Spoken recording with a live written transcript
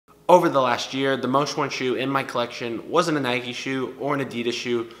Over the last year, the most worn shoe in my collection wasn't a Nike shoe or an Adidas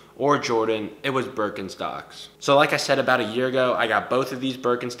shoe or Jordan, it was Birkenstocks. So like I said, about a year ago, I got both of these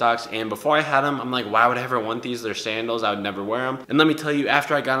Birkenstocks, and before I had them, I'm like, why would I ever want these? They're sandals, I would never wear them. And let me tell you,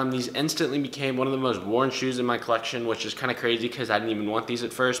 after I got them, these instantly became one of the most worn shoes in my collection, which is kind of crazy because I didn't even want these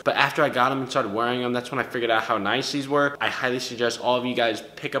at first. But after I got them and started wearing them, that's when I figured out how nice these were. I highly suggest all of you guys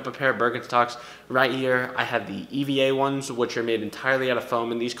pick up a pair of Birkenstocks. Right here, I have the EVA ones, which are made entirely out of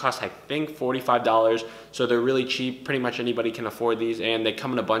foam, and these cost, I think, $45. So they're really cheap. Pretty much anybody can afford these, and they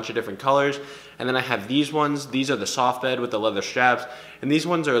come in a bunch of different colors. And then I have these ones. These are the soft bed with the leather straps. And these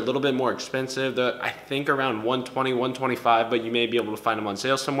ones are a little bit more expensive. They're, I think, around $120, $125, but you may be able to find them on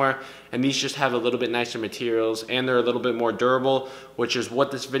sale somewhere. And these just have a little bit nicer materials, and they're a little bit more durable, which is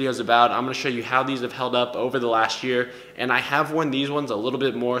what this video is about. I'm gonna show you how these have held up over the last year. And I have worn these ones a little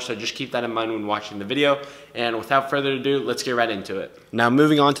bit more, so just keep that in mind when watching the video. And without further ado, let's get right into it. Now,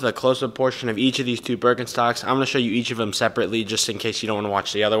 moving on to the close-up portion of each of these two Birkenstocks, I'm gonna show you each of them separately, just in case you don't wanna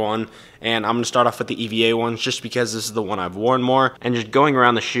watch the other one. And I'm gonna start off with the EVA ones, just because this is the one I've worn more. And just going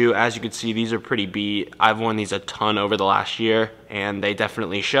around the shoe, as you can see, these are pretty beat. I've worn these a ton over the last year, and they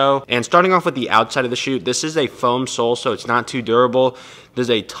definitely show. And starting off with the outside of the shoe, this is a foam sole, so it's not too durable. There's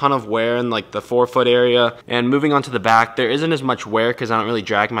a ton of wear in like the forefoot area. And moving on to the back, there isn't as much wear because I don't really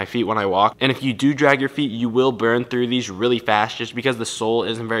drag my feet when I walk. And if you do drag your feet, you will burn through these really fast just because the sole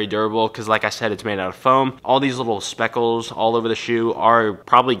isn't very durable, because like I said, it's made out of foam. All these little speckles all over the shoe are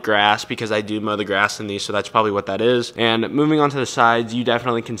probably grass, because I do mow the grass in these, so that's probably what that is. And moving on to the sides, you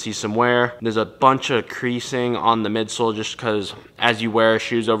definitely can see some wear. There's a bunch of creasing on the midsole just because as you wear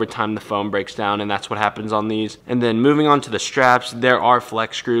shoes over time, the foam breaks down, and that's what happens on these. And then moving on to the straps, there are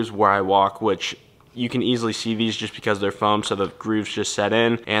flex screws where I walk, which you can easily see these just because they're foam, so the grooves just set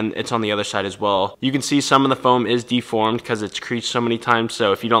in, and it's on the other side as well. You can see some of the foam is deformed because it's creased so many times,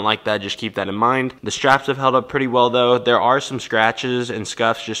 so if you don't like that, just keep that in mind. The straps have held up pretty well though. There are some scratches and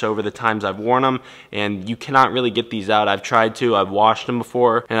scuffs just over the times I've worn them, and you cannot really get these out. I've tried to, I've washed them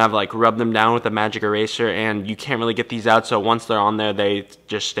before, and I've like rubbed them down with a magic eraser, and you can't really get these out, so once they're on there, they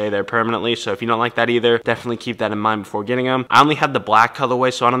just stay there permanently. So if you don't like that either, definitely keep that in mind before getting them. I only had the black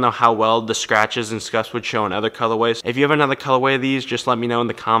colorway, so I don't know how well the scratches and scuffs would show in other colorways. If you have another colorway of these, just let me know in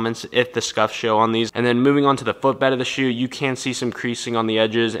the comments if the scuffs show on these. And then moving on to the footbed of the shoe, you can see some creasing on the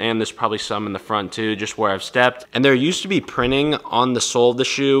edges, and there's probably some in the front too, just where I've stepped. And there used to be printing on the sole of the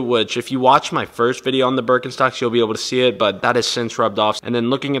shoe, which if you watch my first video on the Birkenstocks, you'll be able to see it, but that has since rubbed off. And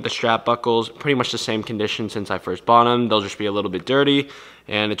then looking at the strap buckles, pretty much the same condition since I first bought them. They'll just be a little bit dirty.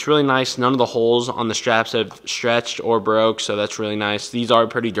 And it's really nice. None of the holes on the straps have stretched or broke, so that's really nice. These are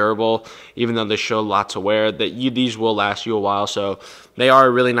pretty durable, even though they show lots of wear. These will last you a while, so they are a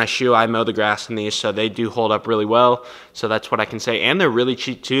really nice shoe. I mow the grass in these, so they do hold up really well. So that's what I can say. And they're really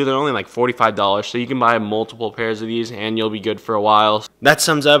cheap too. They're only like $45, so you can buy multiple pairs of these and you'll be good for a while. That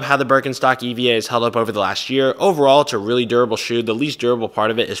sums up how the Birkenstock EVA has held up over the last year. Overall, it's a really durable shoe. The least durable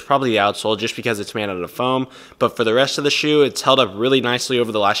part of it is probably the outsole, just because it's made out of foam. But for the rest of the shoe, it's held up really nicely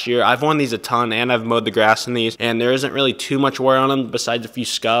over the last year. I've worn these a ton, and I've mowed the grass in these, and there isn't really too much wear on them besides a few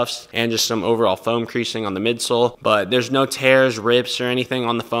scuffs and just some overall foam creasing on the midsole. But there's no tears, rips, or anything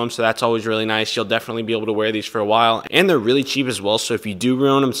on the foam, so that's always really nice. You'll definitely be able to wear these for a while, and they're really cheap as well, so if you do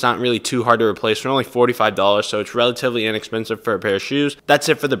ruin them, it's not really too hard to replace. They're only $45, so it's relatively inexpensive for a pair of shoes. That's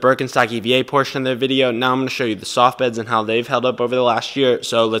it for the Birkenstock EVA portion of the video. Now I'm going to show you the soft beds and how they've held up over the last year,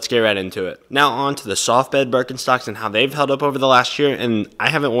 so let's get right into it. Now on to the soft bed Birkenstocks and how they've held up over the last year. And I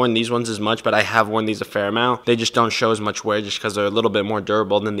haven't worn these ones as much, but I have worn these a fair amount. They just don't show as much wear just because they're a little bit more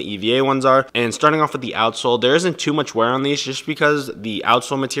durable than the EVA ones are. And starting off with the outsole, there isn't too much wear on these just because the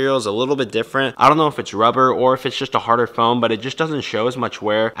outsole material is a little bit different. I don't know if it's rubber or if it's just a harder foam, but it just doesn't show as much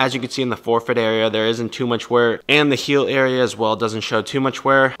wear. As you can see in the forefoot area, there isn't too much wear, and the heel area as well doesn't show too much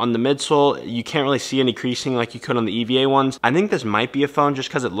wear. On the midsole, you can't really see any creasing like you could on the EVA ones. I think this might be a foam just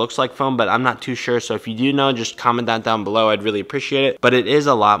because it looks like foam, but I'm not too sure. So if you do know, just comment that down below. I'd really appreciate it. But it is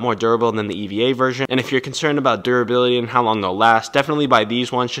a lot more durable than the EVA version. And if you're concerned about durability and how long they'll last, definitely buy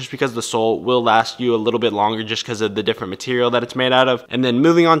these ones, just because the sole will last you a little bit longer just because of the different material that it's made out of. And then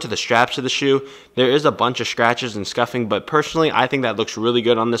moving on to the straps of the shoe, there is a bunch of scratches and scuffing, but personally I think that looks really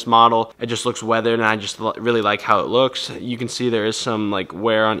good on this model. It just looks weathered, and I just really like how it looks. You can see there is some like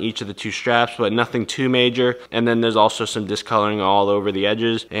wear on each of the two straps, but nothing too major. And then there's also some discoloring all over the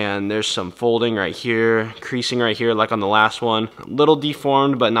edges, and there's some folding right here, creasing right here like on the last one. A little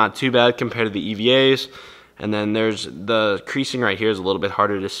deformed, but not too bad compared to the EVAs. And then there's the creasing right here is a little bit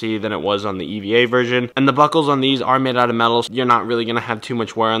harder to see than it was on the EVA version. And the buckles on these are made out of metal, so you're not really gonna have too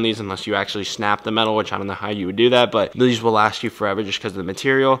much wear on these unless you actually snap the metal, which I don't know how you would do that, but these will last you forever just because of the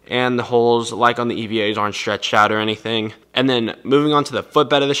material. And the holes, like on the EVAs, aren't stretched out or anything. And then moving on to the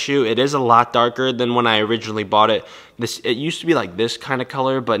footbed of the shoe, it is a lot darker than when I originally bought it. It used to be like this kind of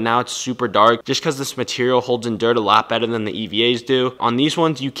color, but now it's super dark just because this material holds in dirt a lot better than the EVAs do. On these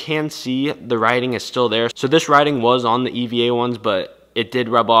ones, you can see the writing is still there. So this writing was on the EVA ones, but it did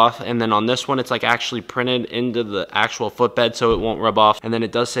rub off. And then on this one, it's like actually printed into the actual footbed, so it won't rub off. And then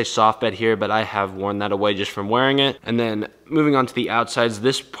it does say soft bed here, but I have worn that away just from wearing it. And then moving on to the outsides,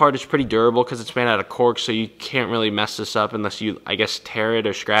 this part is pretty durable because it's made out of cork, so you can't really mess this up unless you, I guess, tear it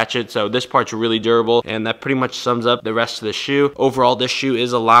or scratch it. So this part's really durable, and that pretty much sums up the rest of the shoe. Overall, this shoe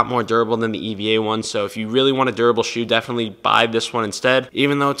is a lot more durable than the EVA one, so if you really want a durable shoe, definitely buy this one instead.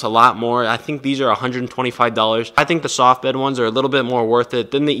 Even though it's a lot more, I think these are $125. I think the soft bed ones are a little bit more worth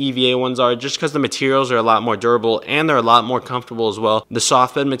it than the EVA ones are, just because the materials are a lot more durable and they're a lot more comfortable as well. The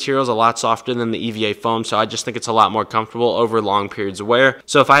soft bed material is a lot softer than the EVA foam, so I just think it's a lot more comfortable over long periods of wear.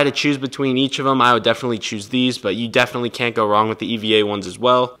 So if I had to choose between each of them, I would definitely choose these, but you definitely can't go wrong with the EVA ones as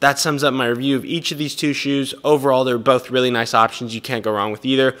well. That sums up my review of each of these two shoes. Overall, they're both really nice options. You can't go wrong with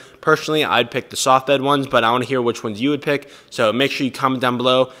either. Personally, I'd pick the soft bed ones, but I want to hear which ones you would pick. So make sure you comment down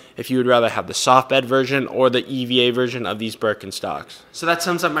below if you would rather have the soft bed version or the EVA version of these Birkenstocks. So that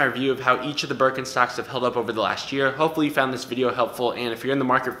sums up my review of how each of the Birkenstocks have held up over the last year. Hopefully you found this video helpful, and if you're in the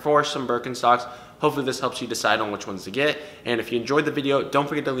market for some Birkenstocks, hopefully this helps you decide on which ones to get. And if you enjoyed the video, don't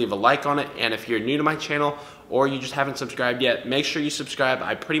forget to leave a like on it. And if you're new to my channel or you just haven't subscribed yet, make sure you subscribe.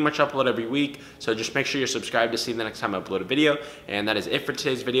 I pretty much upload every week, so just make sure you're subscribed to see the next time I upload a video. And that is it for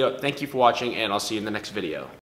today's video. Thank you for watching, and I'll see you in the next video.